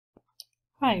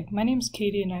Hi, my name's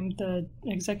Katie and I'm the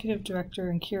Executive Director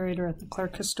and Curator at the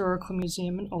Clark Historical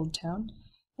Museum in Old Town.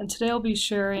 And today I'll be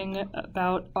sharing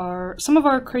about some of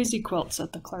our crazy quilts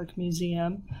at the Clark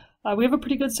Museum. We have a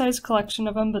pretty good sized collection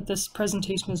of them, but this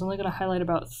presentation is only going to highlight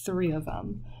about 3 of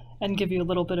them and give you a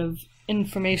little bit of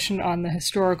information on the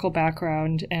historical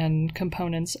background and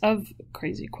components of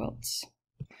crazy quilts.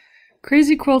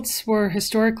 Crazy quilts were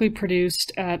historically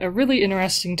produced at a really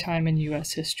interesting time in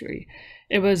U.S. history.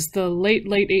 It was the late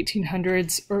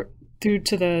 1800s or through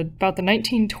to about the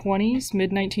 1920s,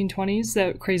 mid-1920s,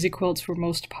 that crazy quilts were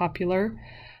most popular.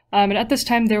 And at this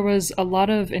time, there was a lot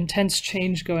of intense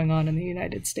change going on in the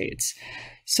United States.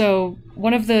 So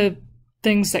one of the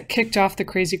things that kicked off the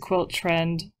crazy quilt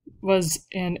trend was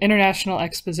an international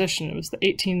exposition. It was the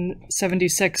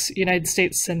 1876 United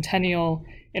States Centennial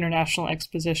International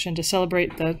Exposition to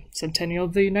celebrate the centennial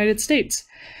of the United States.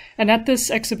 And at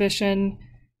this exhibition,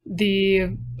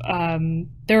 there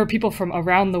were people from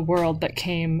around the world that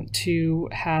came to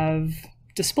have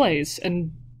displays.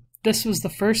 And this was the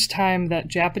first time that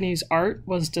Japanese art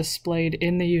was displayed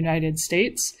in the United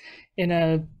States in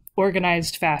a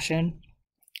organized fashion.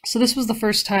 So this was the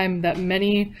first time that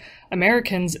many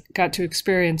Americans got to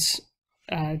experience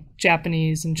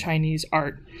Japanese and Chinese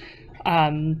art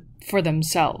for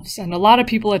themselves. And a lot of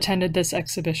people attended this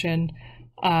exhibition,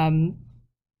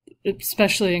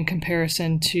 especially in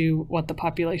comparison to what the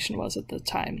population was at the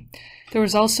time. There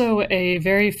was also a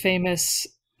very famous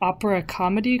opera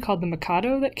comedy called The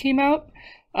Mikado that came out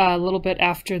a little bit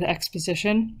after the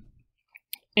exposition.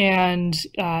 And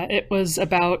it was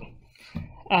about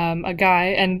a guy,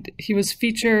 and he was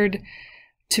featured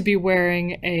to be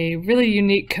wearing a really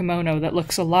unique kimono that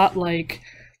looks a lot like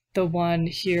the one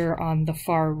here on the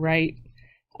far right.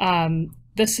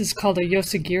 This is called a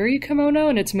yosagiri kimono,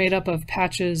 and it's made up of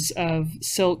patches of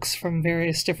silks from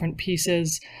various different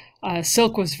pieces.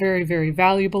 Silk was very, very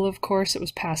valuable, of course. It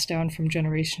was passed down from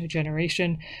generation to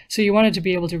generation, so you wanted to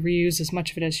be able to reuse as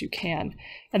much of it as you can.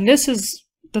 And this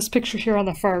picture here on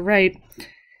the far right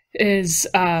is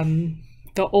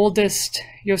the oldest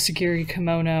yosagiri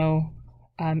kimono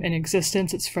in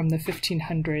existence. It's from the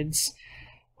 1500s.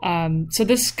 So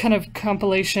this kind of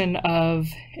compilation of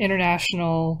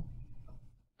international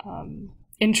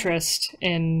interest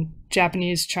in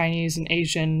Japanese, Chinese, and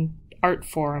Asian art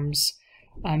forms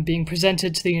being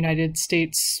presented to the United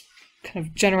States kind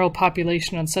of general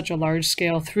population on such a large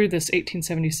scale through this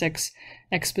 1876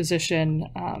 exposition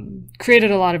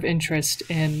created a lot of interest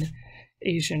in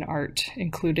Asian art,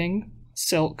 including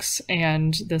silks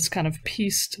and this kind of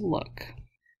pieced look.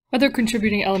 Other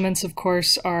contributing elements, of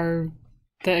course, are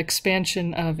the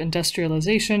expansion of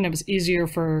industrialization. It was easier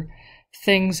for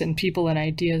things and people and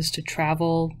ideas to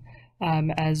travel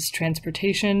as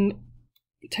transportation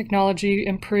technology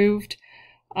improved.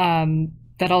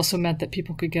 That also meant that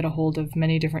people could get a hold of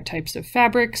many different types of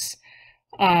fabrics.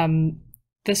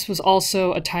 This was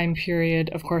also a time period,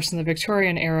 of course, in the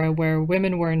Victorian era where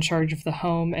women were in charge of the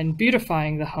home and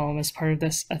beautifying the home as part of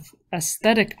this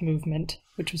aesthetic movement,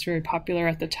 which was very popular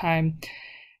at the time.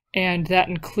 And that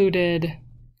included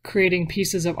creating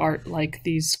pieces of art like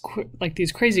these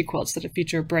crazy quilts that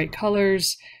feature bright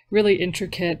colors, really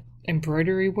intricate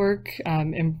embroidery work.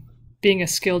 And being a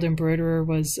skilled embroiderer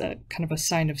was kind of a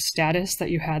sign of status, that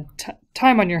you had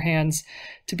time on your hands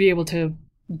to be able to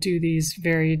do these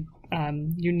very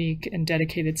unique and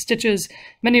dedicated stitches.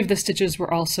 Many of the stitches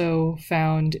were also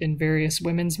found in various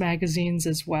women's magazines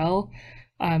as well.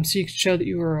 So you could show that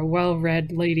you were a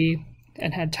well-read lady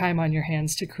and had time on your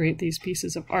hands to create these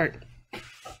pieces of art.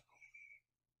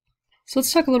 So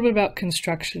let's talk a little bit about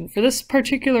construction. For this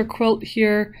particular quilt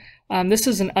here, this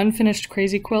is an unfinished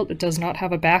crazy quilt. It does not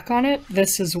have a back on it.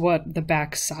 This is what the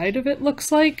back side of it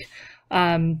looks like.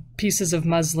 Pieces of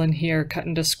muslin here cut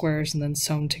into squares and then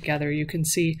sewn together. You can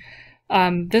see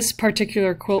this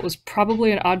particular quilt was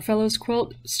probably an Oddfellows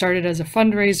quilt. It started as a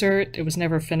fundraiser. It was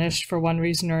never finished for one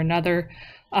reason or another,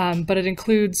 but it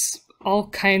includes all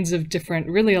kinds of different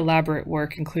really elaborate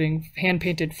work, including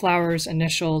hand-painted flowers,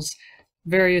 initials,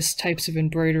 various types of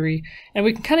embroidery, and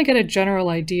we can kind of get a general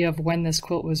idea of when this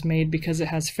quilt was made because it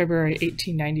has February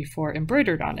 1894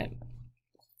 embroidered on it.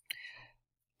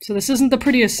 So this isn't the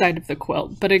prettiest side of the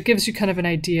quilt, but it gives you kind of an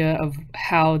idea of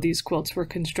how these quilts were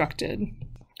constructed.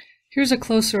 Here's a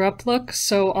closer up look.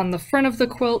 So on the front of the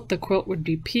quilt would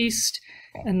be pieced,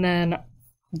 and then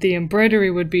the embroidery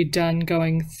would be done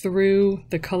going through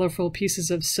the colorful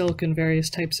pieces of silk and various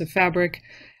types of fabric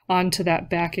onto that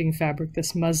backing fabric,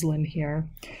 this muslin here.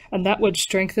 And that would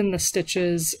strengthen the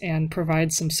stitches and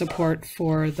provide some support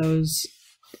for those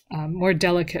more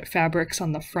delicate fabrics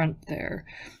on the front there.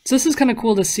 So this is kind of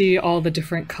cool to see all the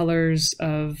different colors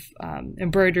of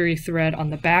embroidery thread on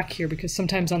the back here, because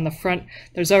sometimes on the front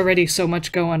there's already so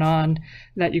much going on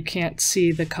that you can't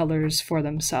see the colors for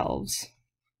themselves.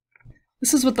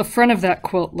 This is what the front of that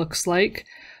quilt looks like.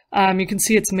 You can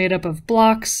see it's made up of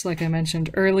blocks, like I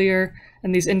mentioned earlier,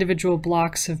 and these individual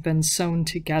blocks have been sewn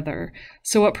together.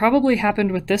 So what probably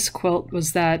happened with this quilt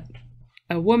was that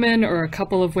a woman or a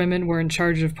couple of women were in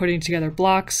charge of putting together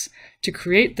blocks to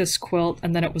create this quilt,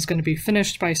 and then it was going to be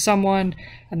finished by someone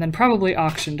and then probably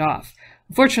auctioned off.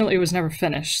 Unfortunately, it was never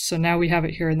finished, so now we have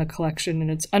it here in the collection in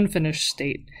its unfinished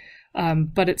state.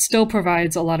 But it still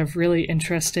provides a lot of really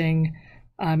interesting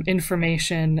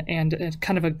information and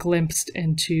kind of a glimpse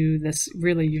into this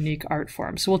really unique art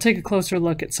form. So we'll take a closer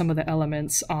look at some of the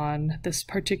elements on this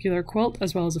particular quilt,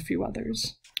 as well as a few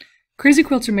others. Crazy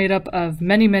quilts are made up of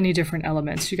many, many different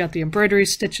elements. You got the embroidery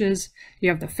stitches, you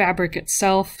have the fabric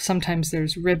itself, sometimes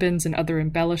there's ribbons and other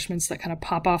embellishments that kind of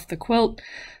pop off the quilt,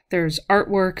 there's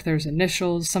artwork, there's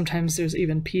initials, sometimes there's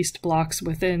even pieced blocks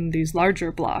within these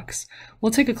larger blocks.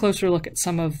 We'll take a closer look at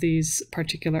some of these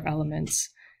particular elements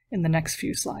in the next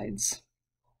few slides.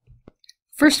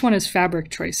 First one is fabric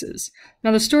choices.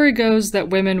 Now the story goes that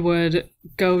women would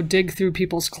go dig through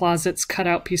people's closets, cut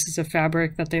out pieces of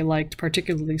fabric that they liked,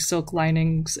 particularly silk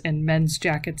linings and men's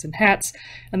jackets and hats,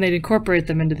 and they'd incorporate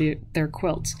them into their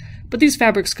quilts. But these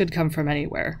fabrics could come from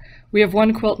anywhere. We have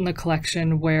one quilt in the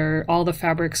collection where all the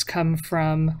fabrics come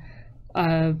from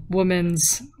a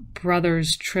woman's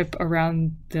brother's trip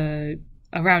around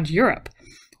Europe.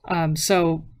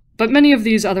 But many of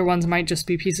these other ones might just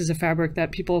be pieces of fabric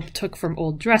that people took from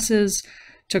old dresses,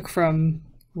 took from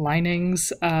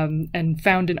linings, and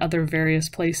found in other various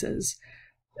places.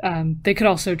 They could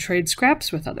also trade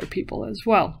scraps with other people as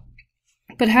well.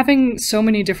 But having so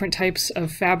many different types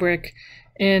of fabric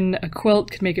in a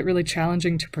quilt could make it really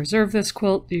challenging to preserve this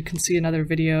quilt. You can see another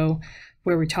video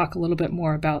where we talk a little bit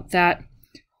more about that.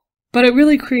 But it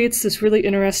really creates this really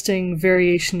interesting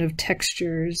variation of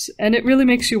textures, and it really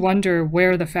makes you wonder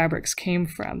where the fabrics came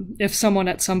from. If someone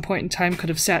at some point in time could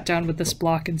have sat down with this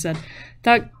block and said,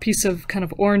 that piece of kind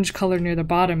of orange color near the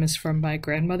bottom is from my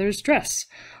grandmother's dress,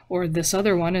 or this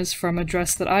other one is from a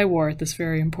dress that I wore at this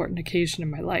very important occasion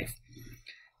in my life.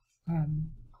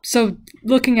 So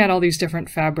looking at all these different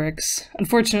fabrics,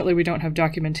 unfortunately we don't have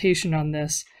documentation on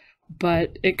this,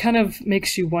 but it kind of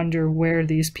makes you wonder where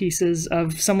these pieces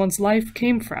of someone's life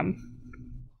came from.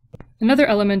 Another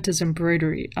element is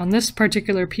embroidery. On this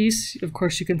particular piece, of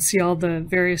course, you can see all the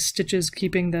various stitches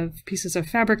keeping the pieces of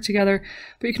fabric together,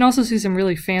 but you can also see some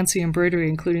really fancy embroidery,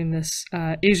 including this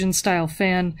Asian-style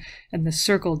fan and this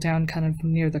circle down kind of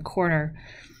near the corner.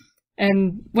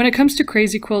 And when it comes to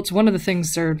crazy quilts, one of the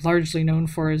things they're largely known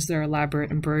for is their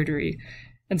elaborate embroidery.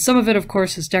 And some of it, of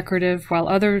course, is decorative, while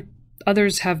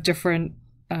others have different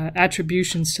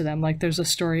attributions to them, like there's a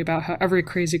story about how every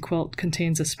crazy quilt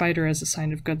contains a spider as a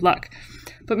sign of good luck.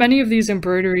 But many of these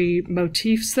embroidery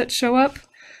motifs that show up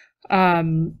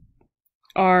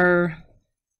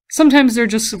sometimes they're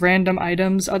just random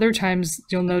items, other times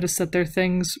you'll notice that they're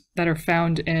things that are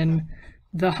found in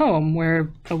the home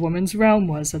where a woman's realm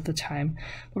was at the time.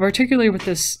 But particularly with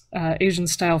this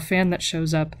Asian-style fan that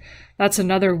shows up, that's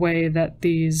another way that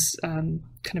these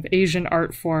kind of Asian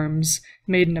art forms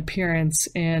made an appearance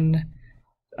in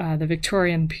the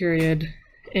Victorian period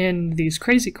in these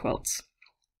crazy quilts,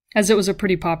 as it was a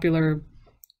pretty popular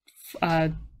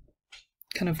kind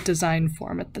of design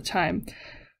form at the time.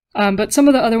 But some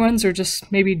of the other ones are just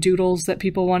maybe doodles that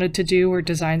people wanted to do, or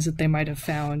designs that they might have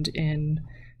found in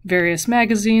various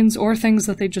magazines, or things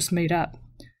that they just made up.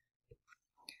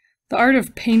 The art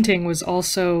of painting was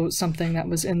also something that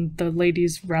was in the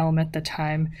ladies' realm at the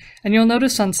time, and you'll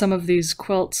notice on some of these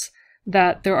quilts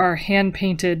that there are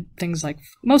hand-painted things like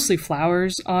mostly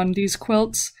flowers on these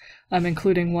quilts,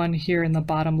 including one here in the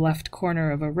bottom left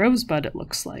corner of a rosebud, it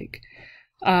looks like.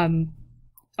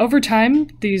 Over time,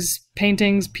 these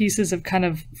pieces have kind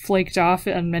of flaked off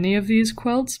on many of these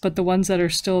quilts, but the ones that are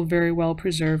still very well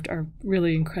preserved are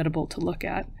really incredible to look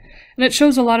at. And it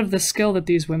shows a lot of the skill that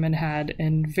these women had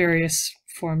in various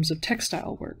forms of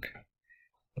textile work.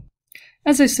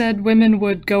 As I said, women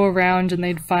would go around and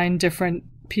they'd find different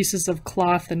pieces of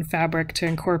cloth and fabric to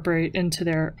incorporate into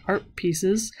their art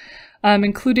pieces,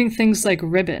 including things like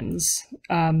ribbons.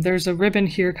 There's a ribbon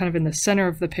here kind of in the center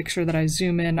of the picture that I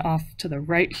zoom in off to the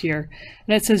right here,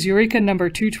 and it says Eureka number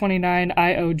 229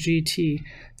 IOGT.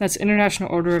 That's International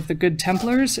Order of the Good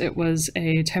Templars. It was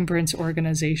a temperance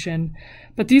organization.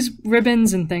 But these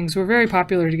ribbons and things were very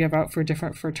popular to give out for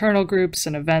different fraternal groups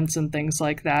and events and things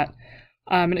like that.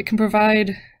 And it can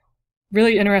provide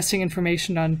really interesting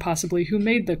information on possibly who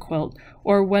made the quilt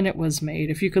or when it was made.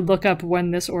 If you could look up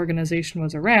when this organization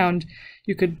was around,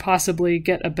 you could possibly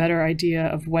get a better idea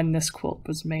of when this quilt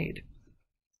was made.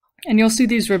 And you'll see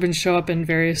these ribbons show up in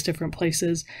various different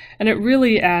places, and it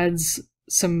really adds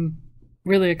some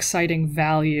really exciting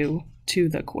value to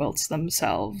the quilts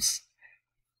themselves.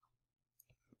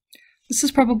 This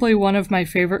is probably one of my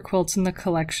favorite quilts in the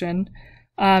collection.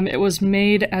 It was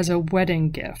made as a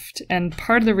wedding gift, and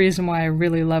part of the reason why I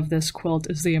really love this quilt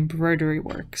is the embroidery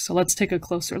work. So let's take a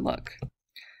closer look.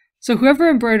 So whoever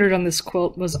embroidered on this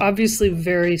quilt was obviously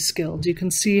very skilled. You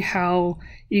can see how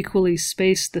equally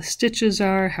spaced the stitches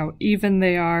are, how even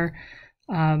they are,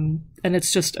 and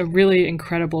it's just a really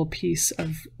incredible piece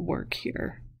of work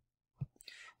here.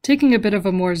 Taking a bit of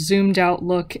a more zoomed out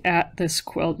look at this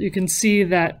quilt, you can see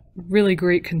that really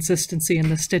great consistency in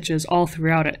the stitches all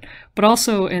throughout it, but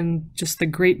also in just the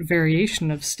great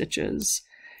variation of stitches.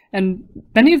 And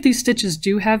many of these stitches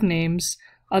do have names.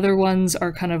 Other ones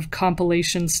are kind of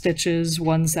compilation stitches,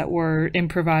 ones that were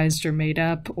improvised or made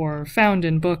up or found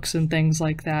in books and things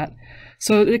like that.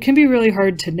 So it can be really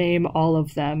hard to name all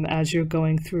of them as you're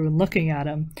going through and looking at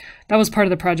them. That was part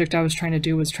of the project I was trying to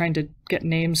do, was trying to get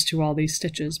names to all these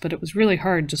stitches, but it was really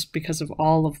hard just because of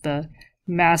all of the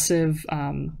massive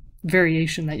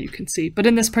variation that you can see. But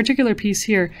in this particular piece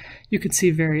here, you can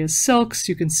see various silks,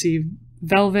 you can see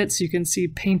velvets, you can see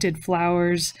painted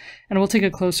flowers, and we'll take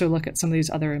a closer look at some of these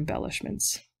other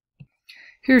embellishments.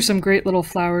 Here are some great little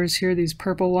flowers here, these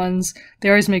purple ones. They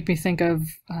always make me think of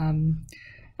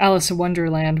Alice in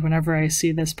Wonderland whenever I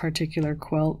see this particular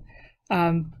quilt.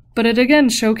 But it again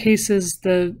showcases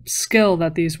the skill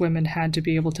that these women had to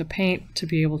be able to paint, to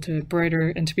be able to embroider,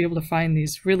 and to be able to find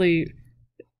these really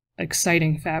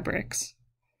exciting fabrics.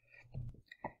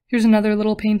 Here's another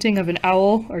little painting of an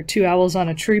owl, or two owls on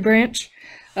a tree branch,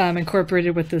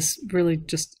 incorporated with this really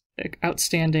just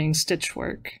outstanding stitch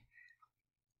work.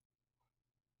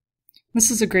 This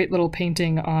is a great little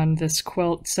painting on this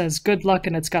quilt. It says good luck,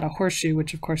 and it's got a horseshoe,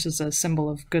 which of course is a symbol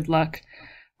of good luck.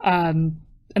 And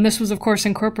this was of course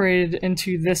incorporated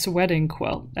into this wedding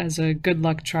quilt as a good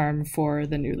luck charm for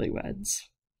the newlyweds.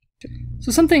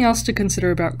 So something else to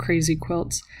consider about Crazy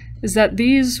Quilts is that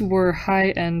these were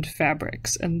high-end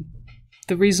fabrics, and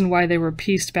the reason why they were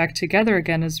pieced back together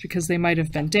again is because they might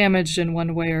have been damaged in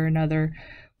one way or another,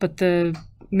 but the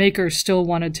maker still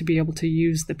wanted to be able to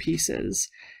use the pieces.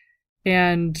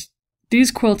 And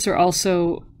these quilts are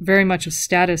also very much a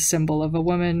status symbol of a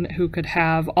woman who could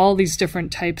have all these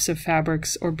different types of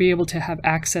fabrics, or be able to have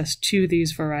access to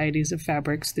these varieties of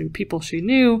fabrics through people she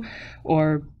knew,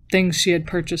 or things she had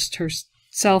purchased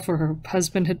herself or her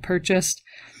husband had purchased.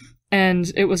 And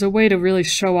it was a way to really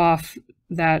show off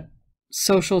that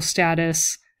social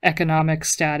status, economic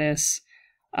status,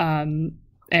 and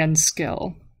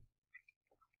skill.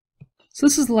 So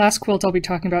this is the last quilt I'll be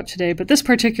talking about today, but this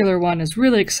particular one is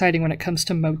really exciting when it comes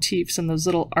to motifs and those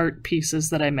little art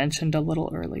pieces that I mentioned a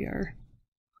little earlier.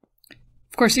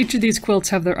 Of course, each of these quilts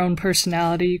have their own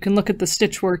personality. You can look at the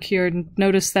stitch work here and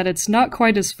notice that it's not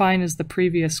quite as fine as the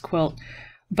previous quilt,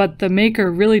 but the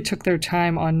maker really took their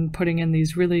time on putting in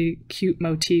these really cute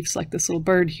motifs like this little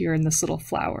bird here and this little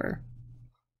flower.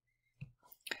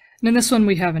 And in this one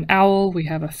we have an owl, we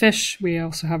have a fish, we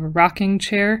also have a rocking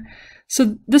chair.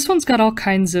 So this one's got all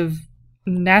kinds of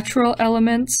natural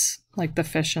elements like the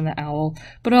fish and the owl,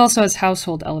 but it also has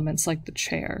household elements like the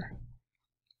chair.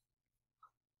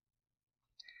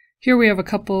 Here we have a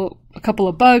couple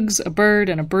of bugs, a bird,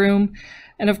 and a broom.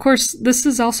 And of course, this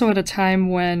is also at a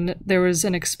time when there was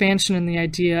an expansion in the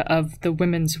idea of the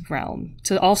women's realm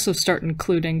to also start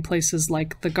including places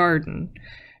like the garden,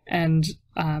 and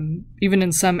even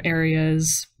in some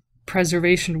areas,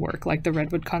 preservation work like the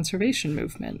Redwood Conservation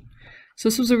Movement. So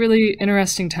this was a really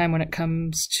interesting time when it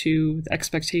comes to the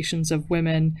expectations of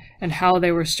women and how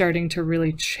they were starting to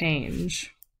really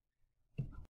change.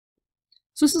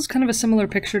 So this is kind of a similar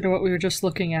picture to what we were just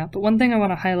looking at, but one thing I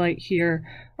want to highlight here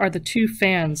are the two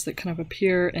fans that kind of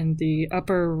appear in the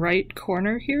upper right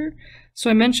corner here. So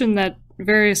I mentioned that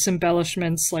various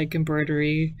embellishments like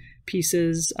embroidery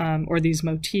pieces or these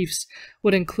motifs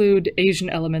would include Asian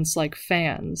elements like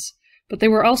fans, but they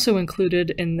were also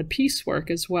included in the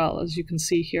piecework as well, as you can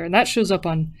see here, and that shows up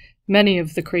on many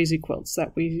of the Crazy Quilts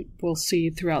that we will see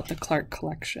throughout the Clark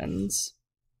collections.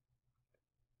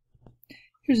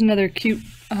 Here's another cute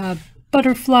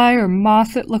butterfly or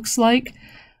moth, it looks like.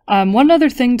 One other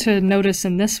thing to notice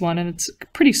in this one, and it's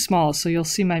pretty small, so you'll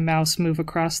see my mouse move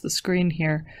across the screen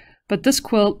here, but this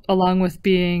quilt, along with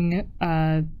being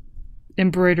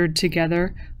embroidered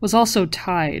together, was also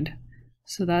tied.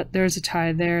 So that there's a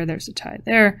tie there, there's a tie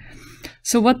there.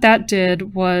 So what that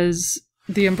did was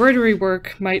the embroidery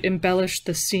work might embellish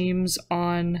the seams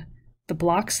on the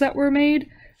blocks that were made,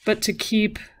 but to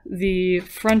keep the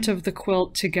front of the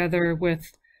quilt together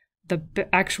with the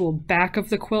actual back of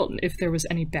the quilt, if there was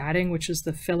any batting, which is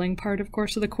the filling part, of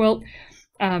course, of the quilt,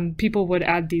 people would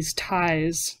add these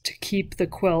ties to keep the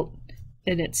quilt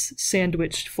in its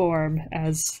sandwiched form,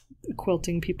 as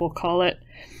quilting people call it.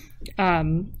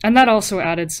 And that also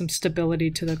added some stability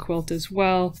to the quilt as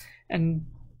well, and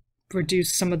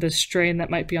reduced some of the strain that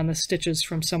might be on the stitches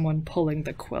from someone pulling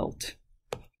the quilt.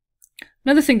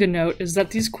 Another thing to note is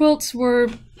that these quilts were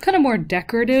kind of more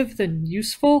decorative than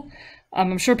useful.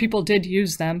 I'm sure people did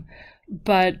use them,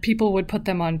 but people would put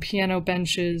them on piano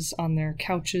benches, on their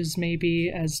couches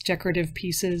maybe, as decorative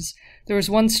pieces. There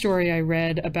was one story I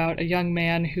read about a young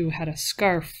man who had a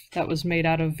scarf that was made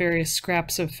out of various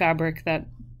scraps of fabric that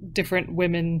different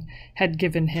women had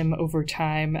given him over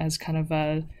time as kind of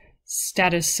a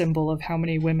status symbol of how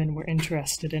many women were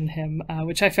interested in him,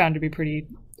 which I found to be pretty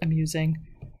amusing.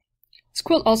 This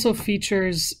quilt also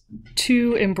features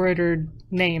 2 embroidered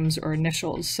names or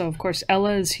initials. So of course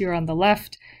Ella is here on the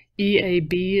left,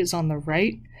 EAB is on the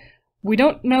right. We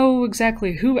don't know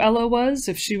exactly who Ella was,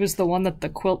 if she was the one that the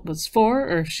quilt was for,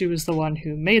 or if she was the one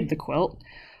who made the quilt.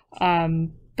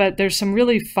 But there's some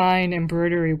really fine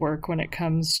embroidery work when it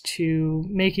comes to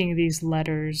making these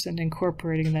letters and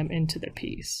incorporating them into the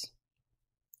piece.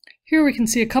 Here we can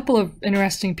see a couple of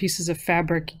interesting pieces of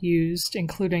fabric used,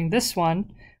 including this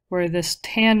one, where this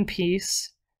tan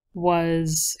piece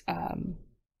was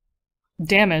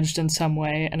damaged in some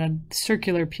way and a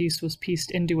circular piece was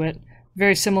pieced into it.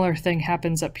 Very similar thing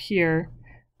happens up here,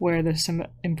 where there's some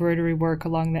embroidery work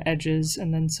along the edges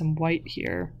and then some white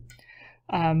here.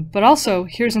 But also,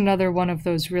 here's another one of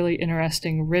those really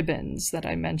interesting ribbons that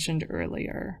I mentioned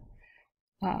earlier.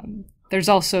 There's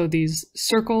also these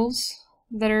circles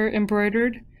that are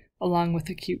embroidered, along with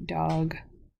a cute dog.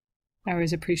 I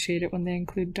always appreciate it when they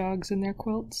include dogs in their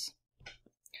quilts.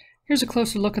 Here's a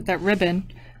closer look at that ribbon.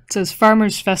 It says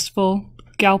Farmers Festival,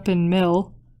 Galpin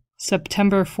Mill,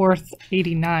 September 4th,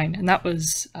 89, and that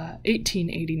was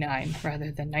 1889 rather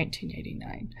than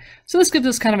 1989. So this gives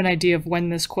us kind of an idea of when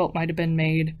this quilt might have been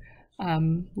made,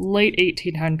 late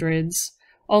 1800s,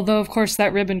 although of course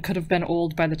that ribbon could have been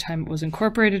old by the time it was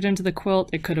incorporated into the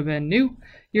quilt. It could have been new.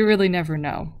 You really never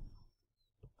know.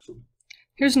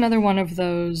 Here's another one of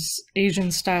those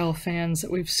Asian style fans that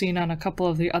we've seen on a couple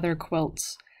of the other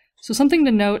quilts. So something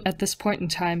to note at this point in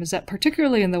time is that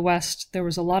particularly in the West, there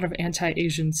was a lot of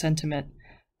anti-Asian sentiment.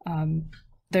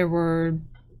 There were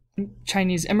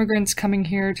Chinese immigrants coming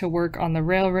here to work on the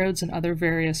railroads and other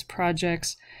various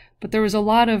projects, but there was a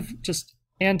lot of just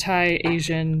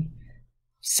anti-Asian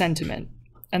sentiment.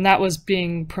 And that was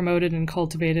being promoted and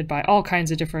cultivated by all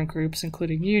kinds of different groups,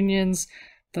 including unions,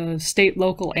 the state,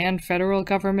 local, and federal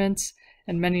governments,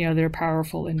 and many other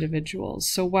powerful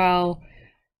individuals. So while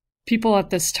people at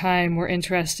this time were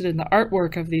interested in the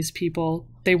artwork of these people,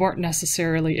 they weren't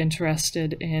necessarily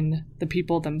interested in the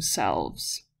people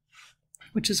themselves,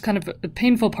 which is kind of a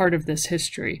painful part of this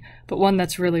history, but one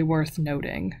that's really worth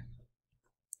noting.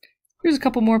 Here's a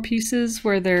couple more pieces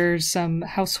where there's some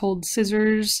household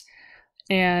scissors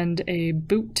and a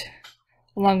boot,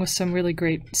 along with some really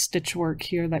great stitch work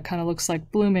here that kind of looks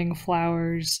like blooming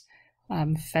flowers,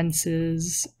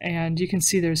 fences, and you can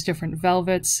see there's different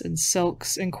velvets and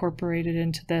silks incorporated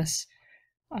into this.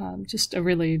 Just a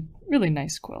really, really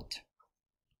nice quilt.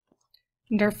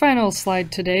 And our final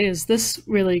slide today is this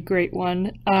really great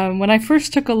one. When I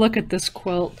first took a look at this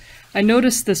quilt, I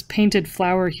noticed this painted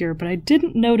flower here, but I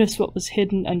didn't notice what was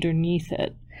hidden underneath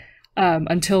it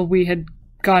until we had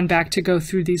gone back to go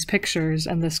through these pictures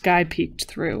and this guy peeked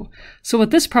through. So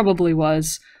what this probably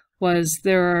was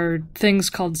there are things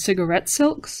called cigarette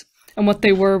silks, and what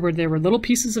they were little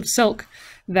pieces of silk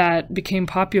that became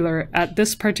popular at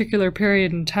this particular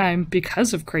period in time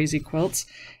because of Crazy Quilts.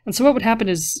 And so what would happen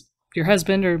is your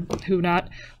husband, or who not,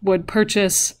 would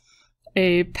purchase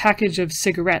a package of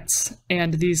cigarettes,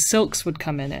 and these silks would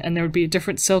come in it, and there would be a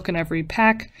different silk in every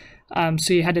pack,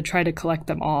 so you had to try to collect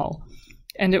them all.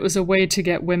 And it was a way to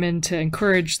get women to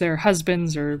encourage their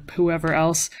husbands or whoever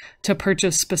else to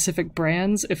purchase specific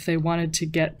brands if they wanted to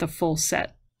get the full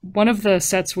set. One of the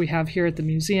sets we have here at the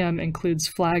museum includes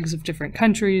flags of different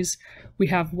countries. We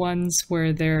have ones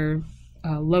where they're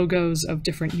logos of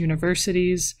different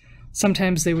universities.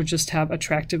 Sometimes they would just have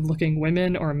attractive looking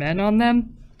women or men on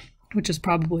them, which is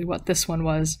probably what this one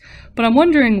was. But I'm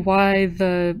wondering why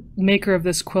the maker of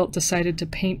this quilt decided to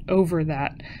paint over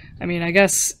that. I mean, I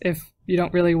guess if you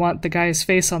don't really want the guy's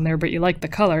face on there, but you like the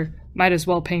color, might as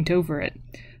well paint over it.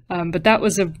 But that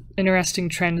was an interesting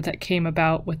trend that came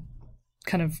about with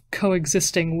kind of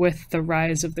coexisting with the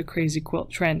rise of the crazy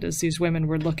quilt trend, as these women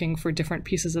were looking for different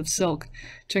pieces of silk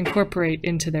to incorporate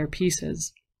into their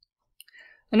pieces.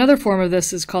 Another form of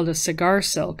this is called a cigar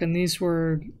silk, and these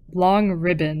were long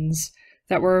ribbons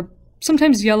that were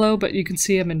sometimes yellow, but you can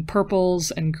see them in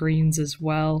purples and greens as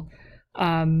well,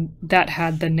 that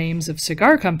had the names of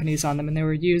cigar companies on them, and they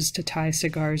were used to tie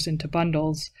cigars into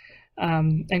bundles.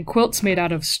 And quilts made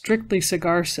out of strictly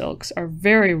cigar silks are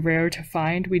very rare to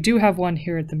find. We do have one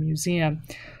here at the museum,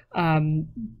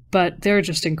 but they're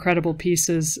just incredible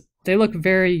pieces. They look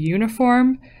very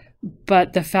uniform,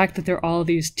 but the fact that they're all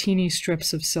these teeny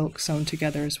strips of silk sewn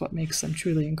together is what makes them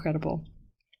truly incredible.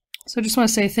 So I just want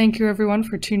to say thank you everyone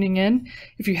for tuning in.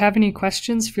 If you have any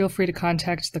questions, feel free to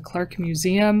contact the Clark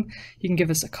Museum. You can give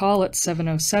us a call at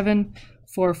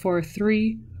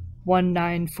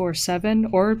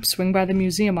 707-443-1947 or swing by the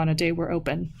museum on a day we're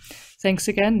open. Thanks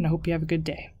again, and I hope you have a good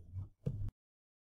day.